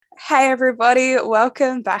Hey everybody,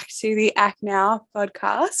 welcome back to the Act Now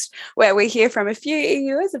podcast, where we hear from a few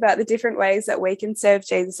EUers about the different ways that we can serve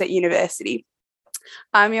Jesus at university.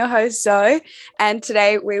 I'm your host Zoe, and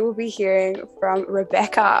today we will be hearing from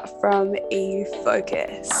Rebecca from EU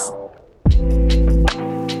Focus.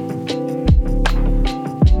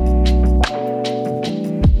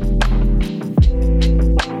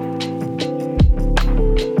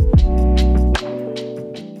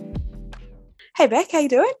 Hey Beck, how you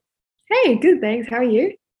doing? Hey, good, thanks. How are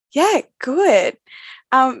you? Yeah, good.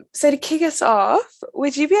 So to kick us off,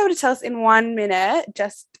 would you be able to tell us in 1 minute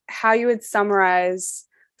just how you would summarize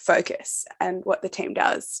Focus and what the team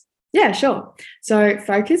does? Yeah, sure. So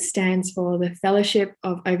FOCUS stands for the Fellowship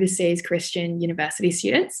of Overseas Christian University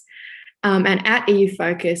Students. And at EU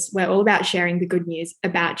Focus, we're all about sharing the good news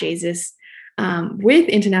about Jesus with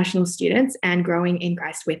international students and growing in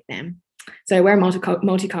Christ with them. So we're a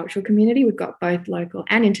multicultural community. We've got both local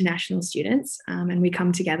and international students, and we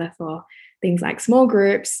come together for things like small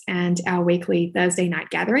groups and our weekly Thursday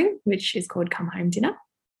night gathering, which is called Come Home Dinner.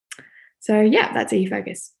 So yeah, that's EU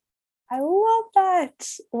Focus. I love that.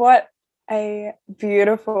 What a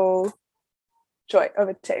beautiful joy of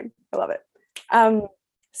a team. I love it.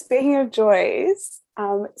 Speaking of joys,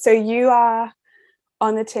 so you are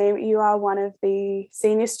on the team, you are one of the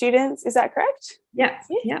senior students, is that correct? Yeah.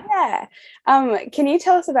 Can you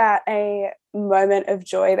tell us about a moment of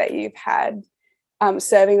joy that you've had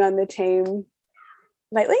serving on the team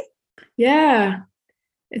lately? Yeah,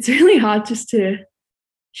 it's really hard just to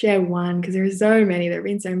share one because there are so many. There have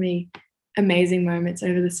been so many amazing moments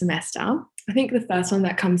over the semester. I think the first one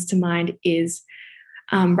that comes to mind is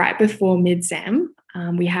right before mid-sem.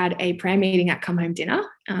 We had a prayer meeting at Come Home Dinner,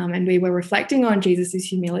 and we were reflecting on Jesus'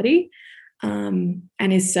 humility and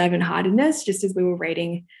his servant-heartedness, just as we were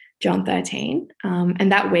reading John 13.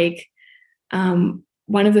 And that week,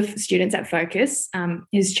 one of the students at Focus,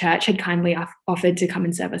 his church had kindly offered to come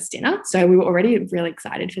and serve us dinner. So we were already really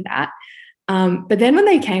excited for that. But then when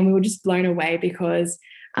they came, we were just blown away because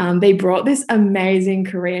they brought this amazing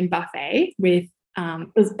Korean buffet with,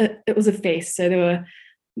 it was a feast. So there were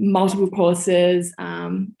multiple courses.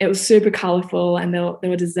 It was super colorful, and there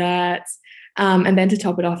were desserts. And then to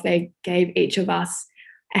top it off, they gave each of us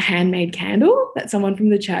a handmade candle that someone from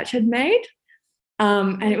the church had made.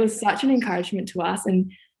 And it was such an encouragement to us.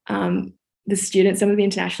 And the students, some of the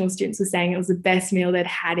international students were saying it was the best meal they'd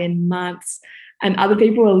had in months. And other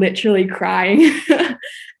people were literally crying.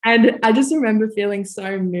 And I just remember feeling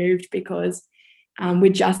so moved because we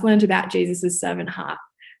just learned about Jesus' servant heart,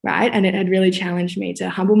 right? And it had really challenged me to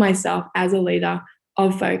humble myself as a leader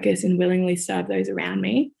of Focus and willingly serve those around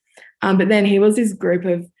me. But then here was this group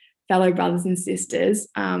of fellow brothers and sisters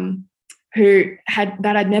that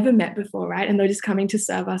I'd never met before, right? And they're just coming to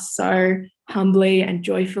serve us so humbly and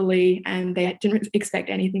joyfully, and they didn't expect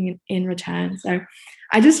anything in return. So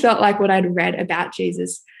I just felt like what I'd read about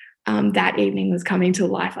Jesus that evening was coming to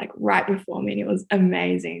life, like right before me, and it was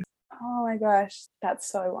amazing. Oh my gosh,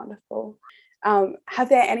 that's so wonderful. Have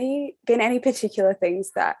there been any particular things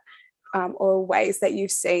that or ways that you've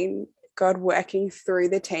seen God working through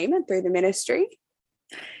the team and through the ministry?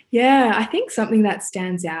 Yeah, I think something that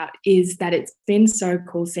stands out is that it's been so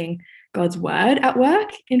cool seeing God's word at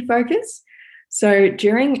work in Focus. So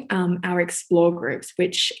during our explore groups,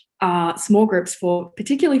 which are small groups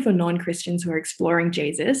particularly for non-Christians who are exploring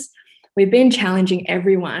Jesus, we've been challenging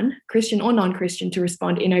everyone, Christian or non-Christian, to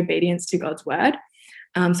respond in obedience to God's word.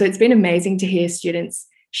 So it's been amazing to hear students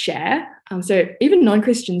share. So even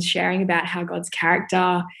non-Christians sharing about how God's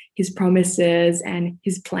character, his promises, and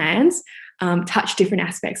his plans touch different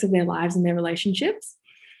aspects of their lives and their relationships.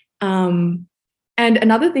 And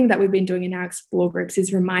another thing that we've been doing in our explore groups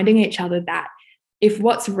is reminding each other that if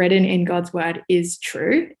what's written in God's word is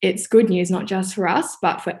true, it's good news, not just for us,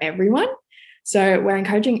 but for everyone. So we're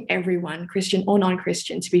encouraging everyone, Christian or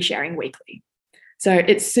non-Christian, to be sharing weekly. So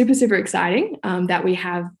it's super, super exciting that we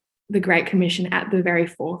have the Great Commission at the very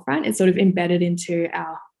forefront. It's sort of embedded into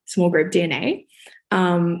our small group DNA.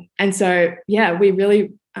 And so, yeah, we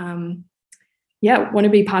really want to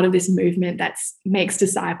be part of this movement that makes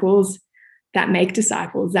disciples, that make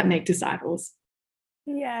disciples, that make disciples.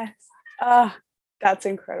 Yes. That's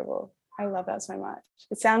incredible. I love that so much.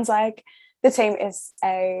 It sounds like the team is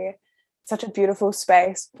such a beautiful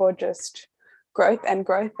space for just growth and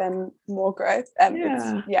more growth. And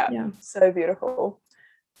it's so beautiful.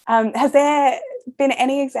 Has there been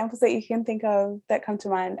any examples that you can think of that come to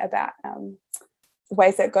mind about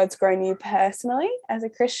ways that God's grown you personally as a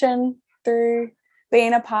Christian through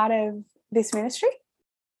being a part of this ministry?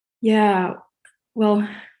 Yeah, well,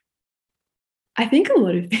 I think a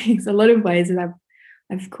lot of things, a lot of ways that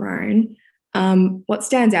I've grown, what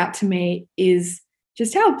stands out to me is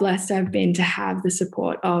just how blessed I've been to have the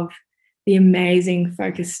support of the amazing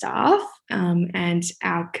Focus staff and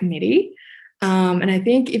our committee. And I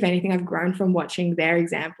think, if anything, I've grown from watching their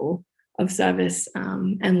example of service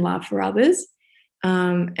and love for others.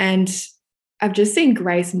 And I've just seen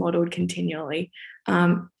grace modeled continually,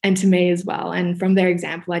 and to me as well. And from their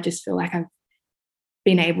example, I just feel like I've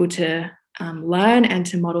been able to learn and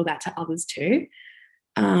to model that to others too.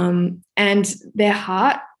 And their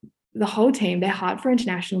heart, the whole team, their heart for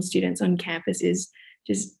international students on campus is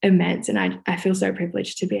just immense. And I feel so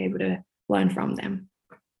privileged to be able to learn from them.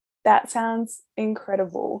 That sounds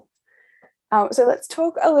incredible. So let's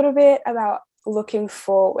talk a little bit about looking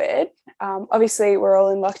forward. Obviously, we're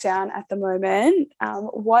all in lockdown at the moment.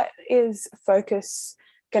 What is Focus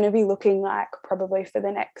going to be looking like probably for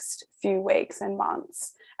the next few weeks and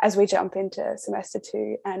months as we jump into semester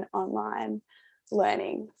 2 and online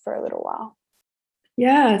learning for a little while?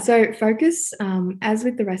 Yeah, so Focus, as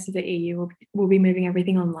with the rest of the EU, we'll be moving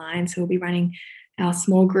everything online. So we'll be running our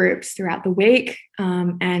small groups throughout the week,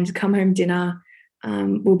 and Come Home Dinner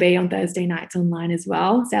will be on Thursday nights online as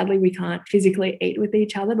well. Sadly, we can't physically eat with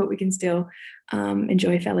each other, but we can still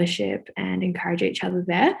enjoy fellowship and encourage each other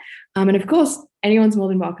there. And of course, anyone's more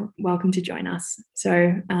than welcome to join us.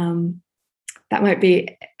 So that might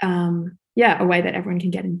be, a way that everyone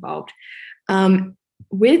can get involved.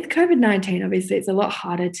 With COVID-19, obviously, it's a lot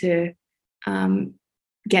harder to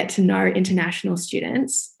get to know international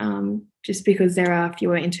students, just because there are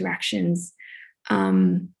fewer interactions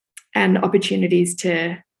and opportunities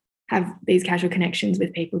to have these casual connections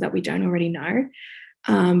with people that we don't already know.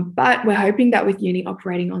 But we're hoping that with uni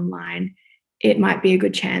operating online, it might be a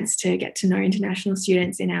good chance to get to know international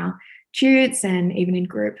students in our tutes and even in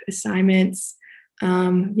group assignments.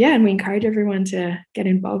 And we encourage everyone to get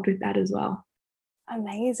involved with that as well.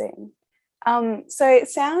 Amazing. So it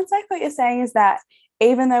sounds like what you're saying is that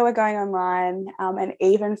even though we're going online, and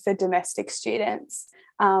even for domestic students,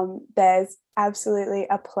 there's absolutely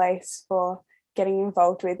a place for getting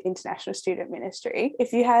involved with international student ministry.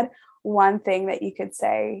 If you had one thing that you could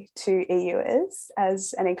say to EUers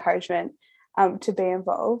as an encouragement to be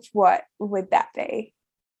involved, what would that be?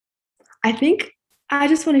 I think I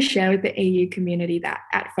just want to share with the EU community that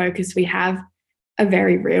at Focus we have a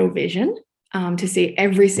very real vision to see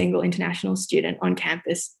every single international student on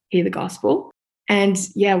campus hear the gospel. And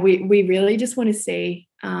we really just want to see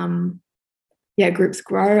groups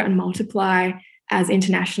grow and multiply as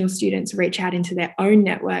international students reach out into their own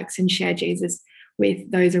networks and share Jesus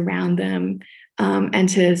with those around them, and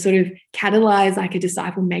to sort of catalyze like a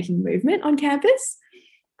disciple-making movement on campus.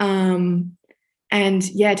 To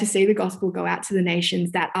see the gospel go out to the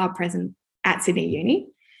nations that are present at Sydney Uni.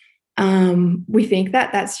 We think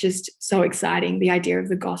that that's just so exciting, the idea of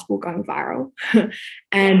the gospel going viral,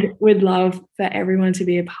 and we'd love for everyone to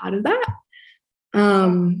be a part of that.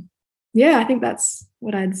 I think that's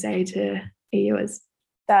what I'd say to EUers.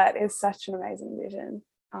 That is such an amazing vision.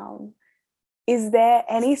 Is there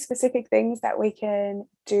any specific things that we can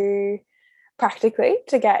do practically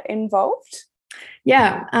to get involved?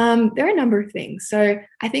 There are a number of things. So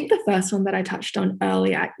I think the first one that I touched on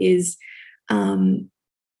earlier is,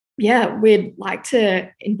 we'd like to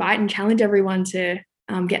invite and challenge everyone to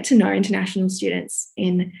get to know international students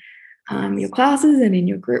in your classes and in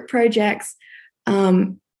your group projects.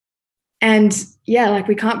 We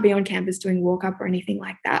can't be on campus doing walk up or anything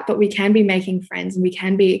like that, but we can be making friends and we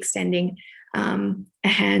can be extending a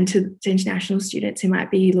hand to international students who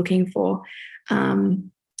might be looking for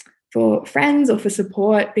friends or for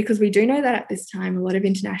support, because we do know that at this time a lot of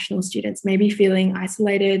international students may be feeling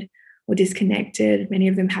isolated or disconnected. Many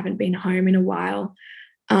of them haven't been home in a while.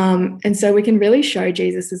 And so we can really show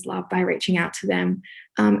Jesus' love by reaching out to them,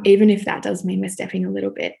 even if that does mean we're stepping a little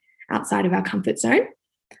bit outside of our comfort zone.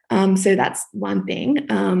 So that's one thing.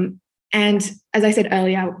 And as I said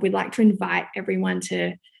earlier, we'd like to invite everyone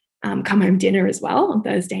to come home dinner as well on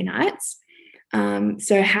Thursday nights.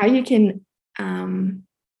 So how you can come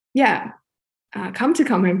to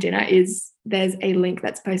come home dinner is there's a link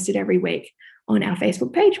that's posted every week on our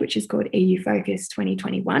Facebook page, which is called EU Focus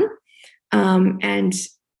 2021.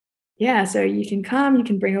 So you can come, you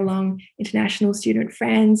can bring along international student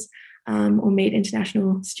friends, or meet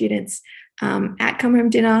international students at Come Home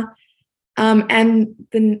Dinner. And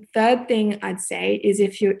the third thing I'd say is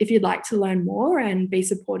if you'd like to learn more and be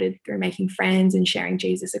supported through making friends and sharing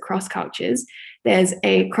Jesus across cultures, there's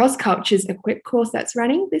a Cross Cultures Equip course that's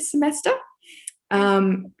running this semester.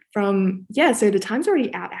 So the time's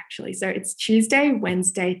already out actually. So it's Tuesday,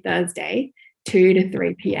 Wednesday, Thursday, 2 to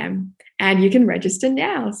 3 p.m. And you can register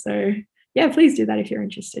now. So yeah, please do that if you're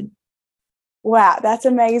interested. Wow, that's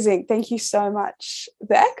amazing. Thank you so much,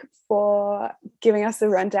 Beck, for giving us the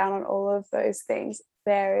rundown on all of those things.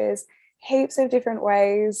 There is heaps of different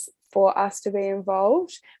ways for us to be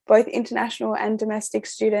involved, both international and domestic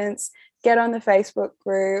students. Get on the Facebook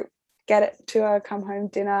group, get it to a come home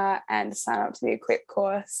dinner and sign up to the Equip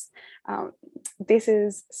course. This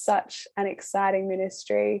is such an exciting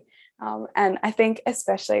ministry. And I think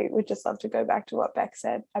especially we'd just love to go back to what Beck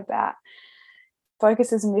said about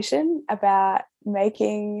Focus's mission, about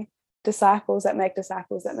making disciples that make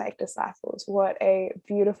disciples that make disciples. What a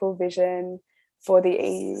beautiful vision for the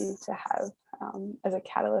EU to have as a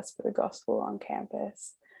catalyst for the gospel on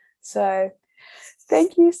campus. So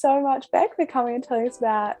thank you so much, Beck, for coming and telling us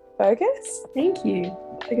about Focus. Thank you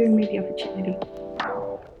for giving me the opportunity.